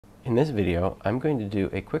In this video, I'm going to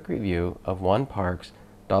do a quick review of One Park's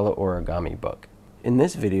Dollar Origami book. In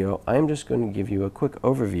this video, I am just going to give you a quick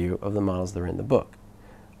overview of the models that are in the book.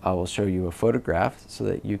 I will show you a photograph so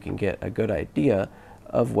that you can get a good idea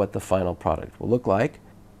of what the final product will look like.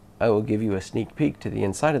 I will give you a sneak peek to the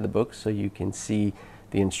inside of the book so you can see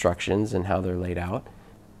the instructions and how they're laid out.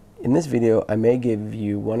 In this video, I may give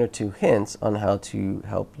you one or two hints on how to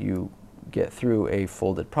help you get through a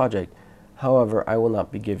folded project. However, I will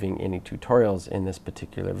not be giving any tutorials in this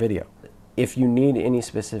particular video. If you need any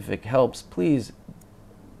specific helps, please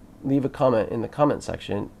leave a comment in the comment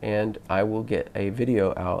section and I will get a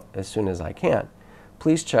video out as soon as I can.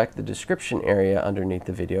 Please check the description area underneath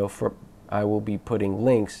the video for I will be putting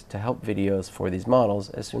links to help videos for these models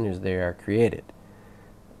as soon as they are created.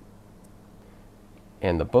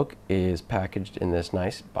 And the book is packaged in this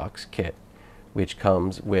nice box kit, which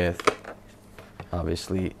comes with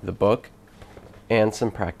obviously the book and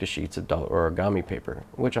some practice sheets of Dollar Origami paper,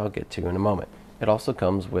 which I'll get to in a moment. It also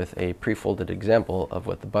comes with a pre-folded example of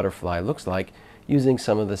what the butterfly looks like using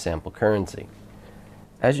some of the sample currency.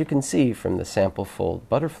 As you can see from the sample fold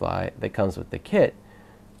butterfly that comes with the kit,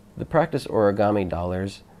 the practice origami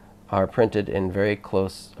dollars are printed in very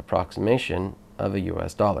close approximation of a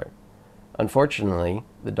US dollar. Unfortunately,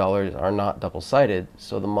 the dollars are not double-sided,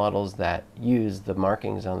 so the models that use the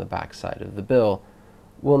markings on the back side of the bill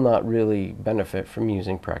will not really benefit from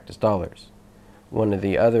using practice dollars. One of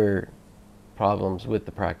the other problems with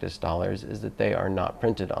the practice dollars is that they are not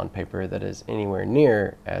printed on paper that is anywhere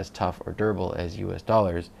near as tough or durable as US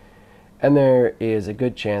dollars, and there is a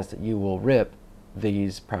good chance that you will rip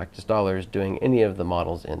these practice dollars doing any of the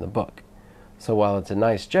models in the book. So while it's a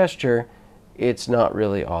nice gesture, it's not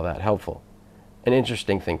really all that helpful. An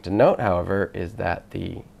interesting thing to note, however, is that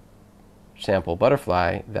the sample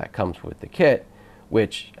butterfly that comes with the kit,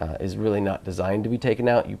 which is really not designed to be taken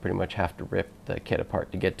out, you pretty much have to rip the kit apart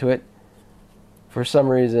to get to it. For some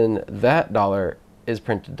reason, that dollar is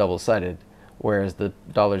printed double-sided, whereas the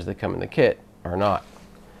dollars that come in the kit are not.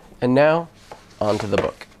 And now, on to the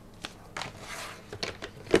book.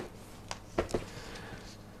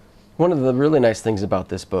 One of the really nice things about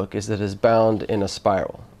this book is that it is bound in a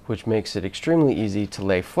spiral, which makes it extremely easy to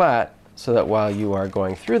lay flat so that while you are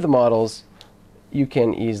going through the models, you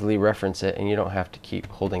can easily reference it and you don't have to keep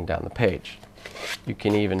holding down the page. You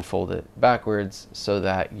can even fold it backwards so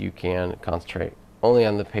that you can concentrate only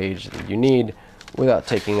on the page that you need without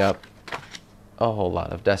taking up a whole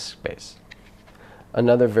lot of desk space.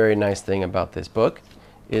 Another very nice thing about this book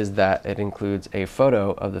is that it includes a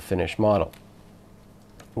photo of the finished model,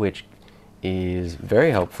 which is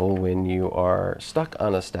very helpful when you are stuck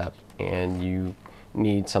on a step and you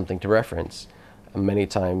need something to reference. Many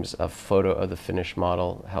times a photo of the finished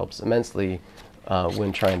model helps immensely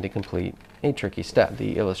when trying to complete a tricky step.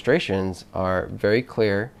 The illustrations are very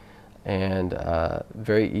clear and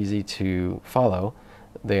very easy to follow.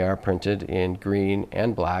 They are printed in green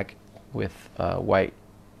and black with white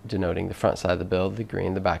denoting the front side of the bill, the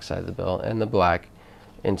green the back side of the bill, and the black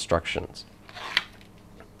instructions.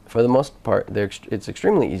 For the most part, it's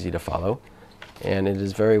extremely easy to follow and it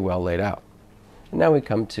is very well laid out. And now we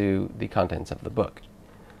come to the contents of the book.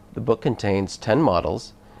 The book contains 10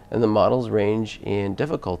 models, and the models range in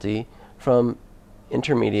difficulty from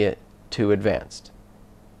intermediate to advanced.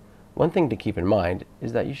 One thing to keep in mind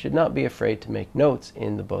is that you should not be afraid to make notes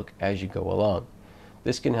in the book as you go along.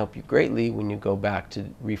 This can help you greatly when you go back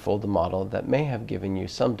to refold the model that may have given you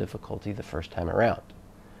some difficulty the first time around.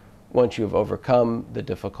 Once you have overcome the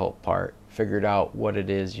difficult part, figured out what it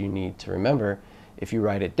is you need to remember, if you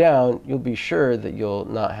write it down, you'll be sure that you'll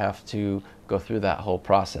not have to go through that whole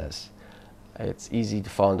process. It's easy to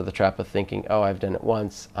fall into the trap of thinking, oh, I've done it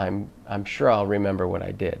once, I'm sure I'll remember what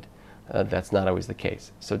I did. That's not always the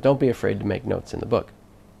case. So don't be afraid to make notes in the book.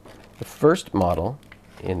 The first model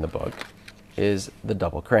in the book is the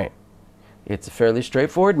double crane. It's a fairly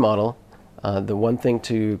straightforward model. The one thing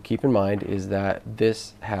to keep in mind is that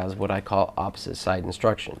this has what I call opposite side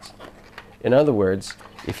instructions. In other words,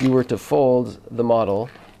 if you were to fold the model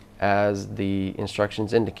as the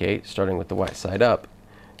instructions indicate, starting with the white side up,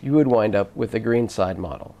 you would wind up with a green side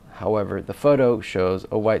model. However, the photo shows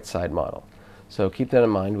a white side model. So keep that in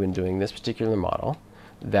mind when doing this particular model,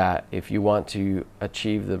 that if you want to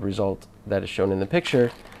achieve the result that is shown in the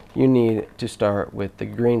picture, you need to start with the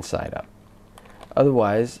green side up.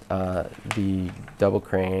 Otherwise, the double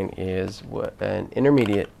crane is an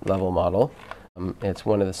intermediate level model. It's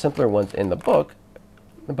one of the simpler ones in the book,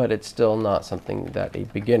 but it's still not something that a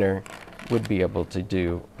beginner would be able to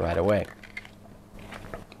do right away.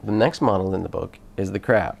 The next model in the book is the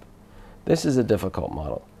crab. This is a difficult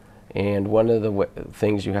model. And one of the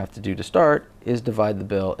things you have to do to start is divide the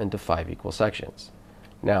bill into 5 equal sections.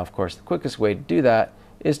 Now, of course, the quickest way to do that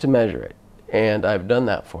is to measure it. And I've done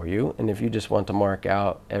that for you. And if you just want to mark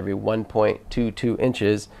out every 1.22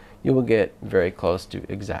 inches, you will get very close to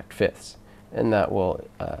exact fifths. And that will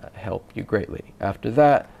help you greatly. After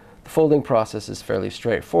that, the folding process is fairly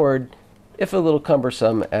straightforward, if a little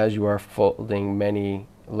cumbersome, as you are folding many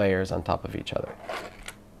layers on top of each other.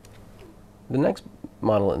 The next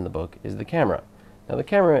model in the book is the camera. Now, the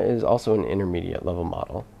camera is also an intermediate level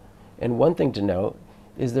model. And one thing to note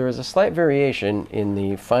is there is a slight variation in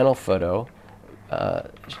the final photo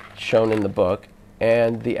shown in the book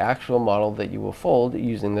and the actual model that you will fold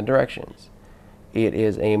using the directions. It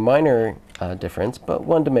is a minor difference, but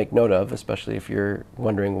one to make note of, especially if you're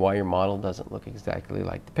wondering why your model doesn't look exactly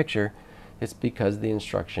like the picture. It's because the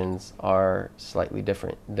instructions are slightly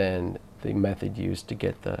different than the method used to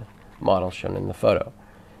get the model shown in the photo.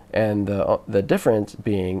 And the difference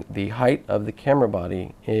being the height of the camera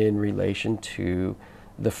body in relation to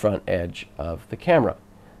the front edge of the camera.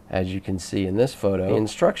 As you can see in this photo, the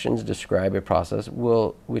instructions describe a process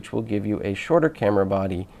which will give you a shorter camera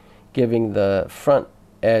body, giving the front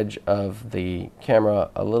edge of the camera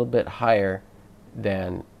a little bit higher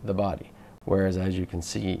than the body. Whereas, as you can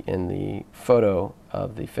see in the photo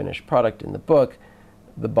of the finished product in the book,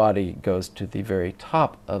 the body goes to the very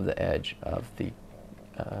top of the edge of the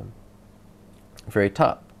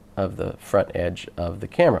front edge of the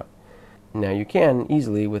camera. Now, you can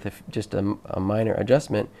easily, with just a minor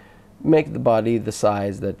adjustment, make the body the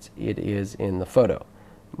size that it is in the photo.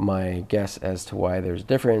 My guess as to why there's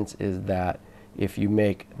difference is that if you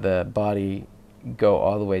make the body go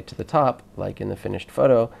all the way to the top, like in the finished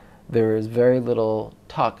photo, there is very little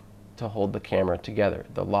tuck to hold the camera together.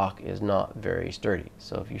 The lock is not very sturdy.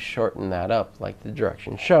 So if you shorten that up like the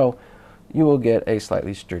directions show, you will get a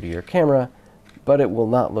slightly sturdier camera, but it will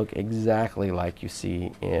not look exactly like you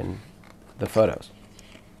see in the photos.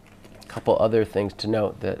 A couple other things to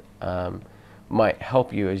note that might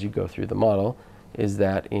help you as you go through the model is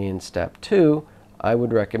that in step 2, I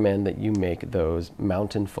would recommend that you make those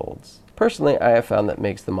mountain folds. Personally, I have found that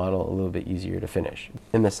makes the model a little bit easier to finish.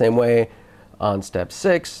 In the same way, on step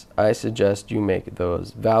 6, I suggest you make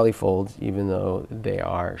those valley folds, even though they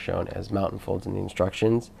are shown as mountain folds in the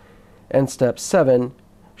instructions. And step 7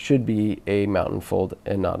 should be a mountain fold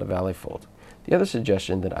and not a valley fold. The other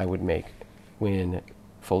suggestion that I would make when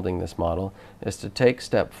folding this model is to take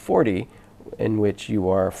step 40, in which you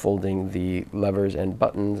are folding the levers and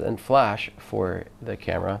buttons and flash for the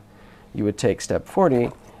camera. You would take step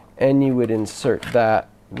 40 and you would insert that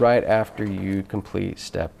right after you complete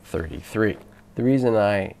step 33. The reason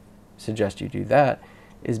I suggest you do that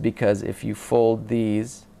is because if you fold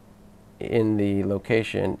these in the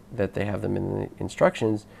location that they have them in the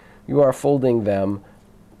instructions, you are folding them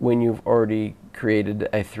when you've already created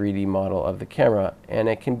a 3D model of the camera, and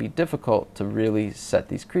it can be difficult to really set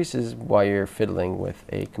these creases while you're fiddling with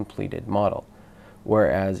a completed model.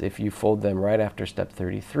 Whereas if you fold them right after step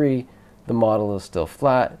 33, the model is still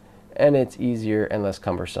flat, and it's easier and less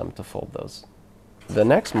cumbersome to fold those. The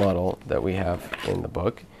next model that we have in the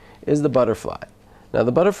book is the butterfly. Now,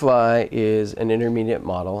 the butterfly is an intermediate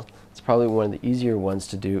model. It's probably one of the easier ones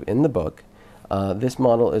to do in the book. This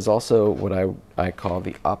model is also what I call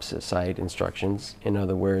the opposite side instructions. In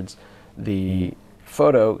other words, the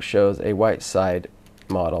photo shows a white side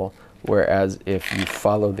model, whereas if you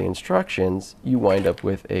follow the instructions, you wind up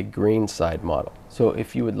with a green side model. So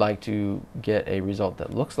if you would like to get a result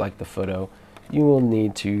that looks like the photo, you will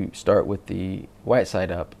need to start with the white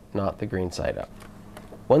side up, not the green side up.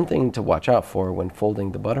 One thing to watch out for when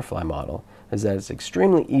folding the butterfly model is that it's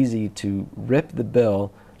extremely easy to rip the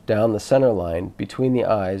bill down the center line between the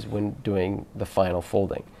eyes when doing the final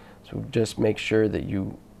folding. So just make sure that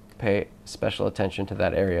you pay special attention to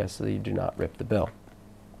that area so that you do not rip the bill.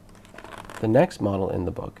 The next model in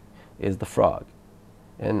the book is the frog,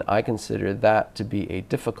 and I consider that to be a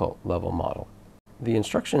difficult level model. The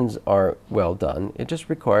instructions are well done. It just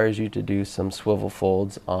requires you to do some swivel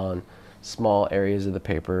folds on small areas of the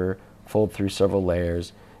paper, fold through several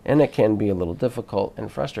layers, and it can be a little difficult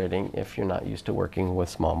and frustrating if you're not used to working with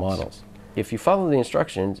small models. If you follow the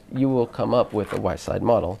instructions, you will come up with a white side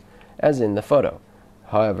model, as in the photo.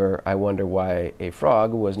 However, I wonder why a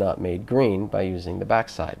frog was not made green by using the back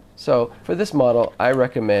side. So for this model, I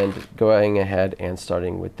recommend going ahead and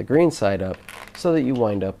starting with the green side up so that you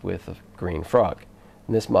wind up with a green frog.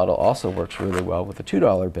 And this model also works really well with a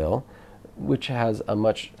 $2 bill, which has a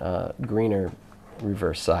much greener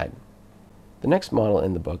reverse side. The next model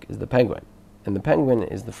in the book is the penguin. And the penguin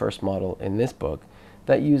is the first model in this book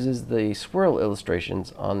that uses the swirl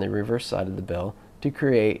illustrations on the reverse side of the bill to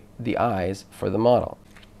create the eyes for the model.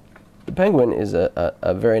 The penguin is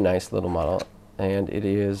a very nice little model, and it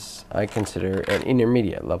is, I consider, an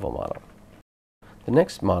intermediate level model. The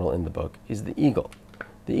next model in the book is the eagle.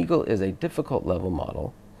 The eagle is a difficult level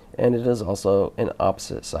model, and it is also an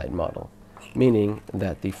opposite side model, meaning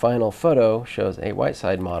that the final photo shows a white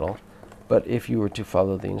side model, but if you were to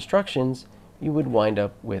follow the instructions, you would wind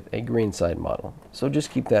up with a green side model. So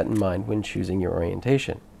just keep that in mind when choosing your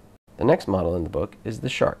orientation. The next model in the book is the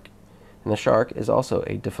shark, and the shark is also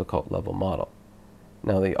a difficult level model.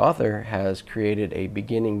 Now the author has created a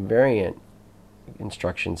beginning variant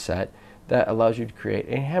instruction set that allows you to create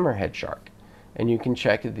a hammerhead shark, and you can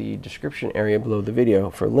check the description area below the video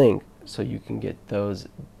for link so you can get those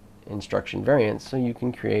instruction variants so you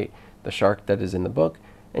can create the shark that is in the book,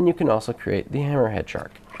 and you can also create the hammerhead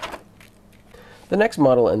shark. The next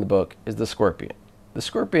model in the book is the scorpion. The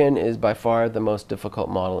scorpion is by far the most difficult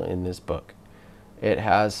model in this book. It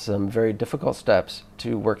has some very difficult steps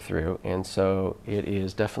to work through, and so it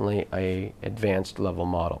is definitely an advanced level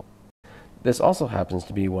model. This also happens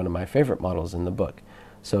to be one of my favorite models in the book.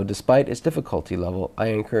 So despite its difficulty level, I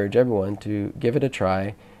encourage everyone to give it a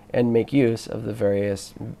try and make use of the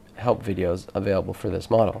various help videos available for this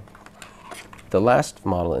model. The last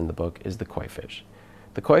model in the book is the koi fish.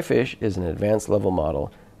 The koi fish is an advanced level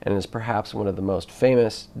model and is perhaps one of the most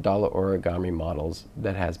famous dollar origami models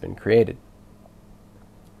that has been created.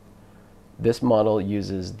 This model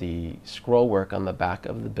uses the scroll work on the back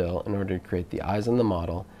of the bill in order to create the eyes on the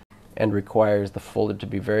model, and requires the folder to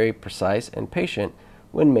be very precise and patient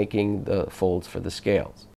when making the folds for the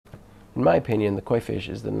scales. In my opinion, the koi fish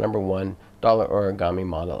is the #1 dollar origami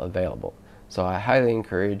model available. So I highly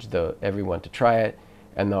encourage everyone to try it,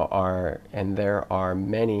 and there are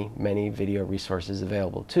many video resources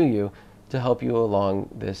available to you to help you along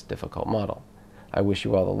this difficult model. I wish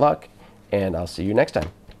you all the luck, and I'll see you next time.